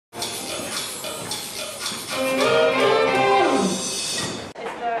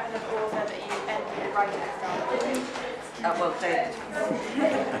David.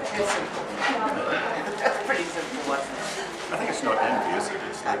 It's simple. That's pretty simple, wasn't it? I think it's not envy, is it?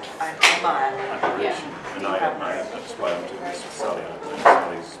 It's like I admire. admiration. And I admire, that's why I'm doing this with Sally. I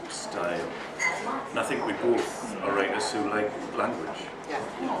admire Sally's style. And I think we both are writers who like language. Yeah.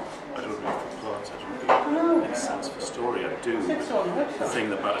 I don't read for plot, I don't read in sense for story. I do. But the thing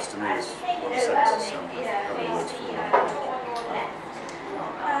that matters to me is what sense of sound, how the words flow.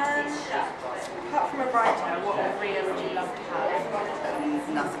 Apart from a writer, what career would you love to have?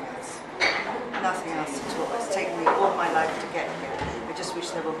 Nothing else. Nothing else at all. It's taken me all my life to get here. I just wish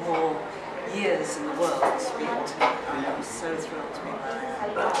there were more years in the world to be able to. I'm so thrilled to be where I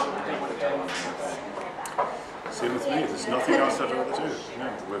am. I don't want to do anything else. Same with me, there's nothing else I'd rather do. No,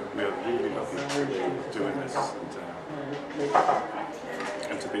 we're really lucky to be doing this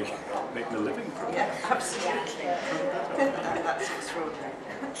and to be making a living from it. Yeah, absolutely. That's extraordinary.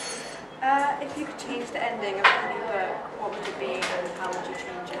 If you could change the ending of any book, what would it be and how would you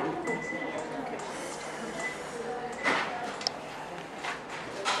change it?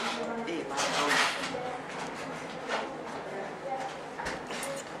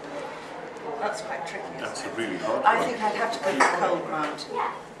 That's quite tricky. That's a really hard one. I think I'd have to go for Cold Mountain.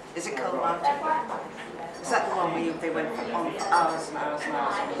 Is it Cold Mountain? Is that the one where they went on for hours and hours and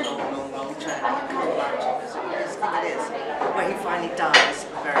hours on a long, long journey? Cold Mountain, it is. Where he finally dies at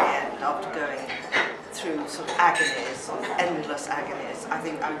the very end after going through sort of agonies, endless agonies. I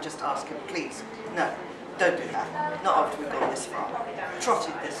think I would just ask him, please, no, don't do that. Not after we've gone this far.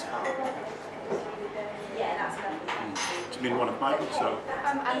 Trotted this far. Do you mean one of my books? So,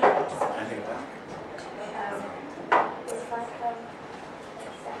 any of that?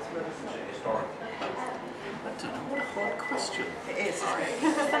 I don't know, what a hard question. It is, isn't it?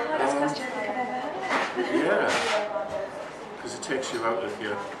 That's the hardest question I've ever heard. Yeah, because it takes you out of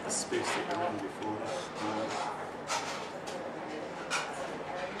the space that you're in before.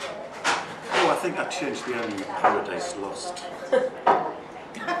 I think that changed the ending of Paradise Lost.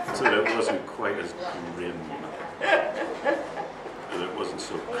 So that it wasn't quite as grim. That it wasn't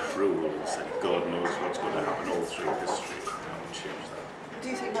so cruel and said, God knows what's going to happen all through history. I would change that. Do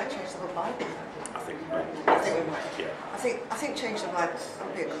you think it might change the whole Bible? I think we might. I think we might. Yeah. I think change the Bible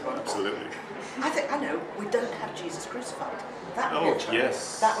would be a good one. Absolutely. I know, we don't have Jesus crucified. That would be a choice.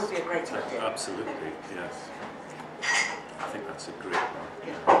 Yes. That would be a great idea. Absolutely, yes. I think that's a great one.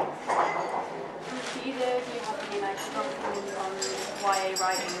 Yeah. Do either of you have any strong opinions on YA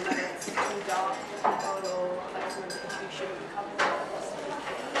writing, whether it's too dark or like some of the issues you shouldn't be covered?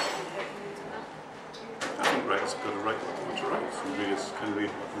 I think writers have got to write what they want to write, and readers can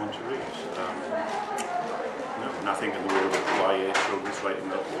read what they want to read. And I think in the world of YA, children's writing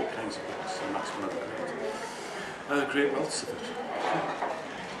about all kinds of books, and that's one of the great wealths of it.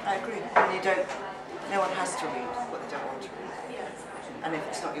 I agree. And no one has to read what they don't want to read. And if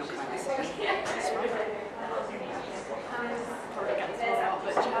it's not your kind of thing, it's fine. Probably get this one out,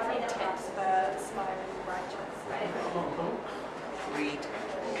 but do you have any tips for aspiring writers? Read,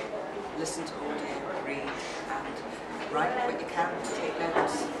 listen to audio, read, and write what you can, take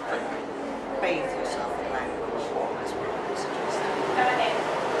notes, but bathe yourself in language, is what I would suggest.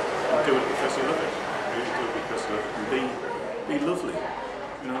 Do it because you love it. Really do it because you love it. And be lovely.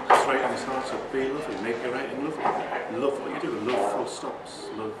 You know, because writing is hard, so be lovely. Make your writing lovely. Love what you do. Love full stops.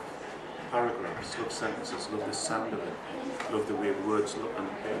 Love paragraphs. Love sentences. Love the sound of it. Love the way words look and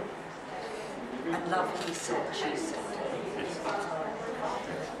appear. And love he said, she said. Yes.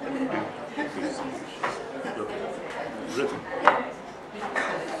 Love rhythm.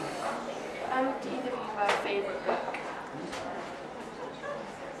 Do either of you have a favourite book?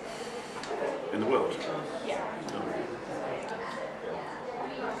 In the world? Yeah.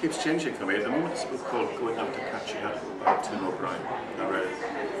 It keeps changing for me. At the moment it's a book called Going Out to Catch a Apple by Tim O'Brien. I read it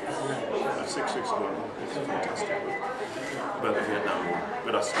about 6 weeks ago. It's a fantastic book about the Vietnam War.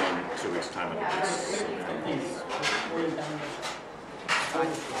 But that's in 2 weeks' time and it's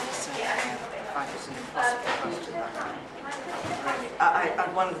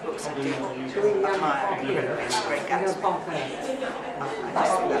One of the books I do admire is The Great Gatsby. I just think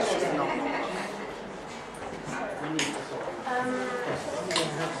that's just phenomenal.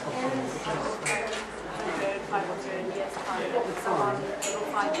 In 500 years' time, what would someone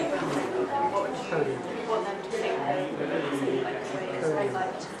find you? What would you want them to think like the way it's very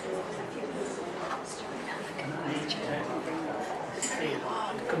like to do? Very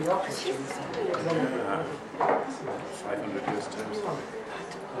hard. Good questions. 500 years' time.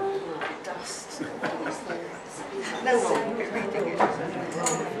 Dust. No one will be reading it.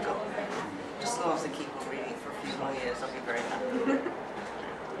 Just as long as they keep on reading for a few more years, I'll be very happy.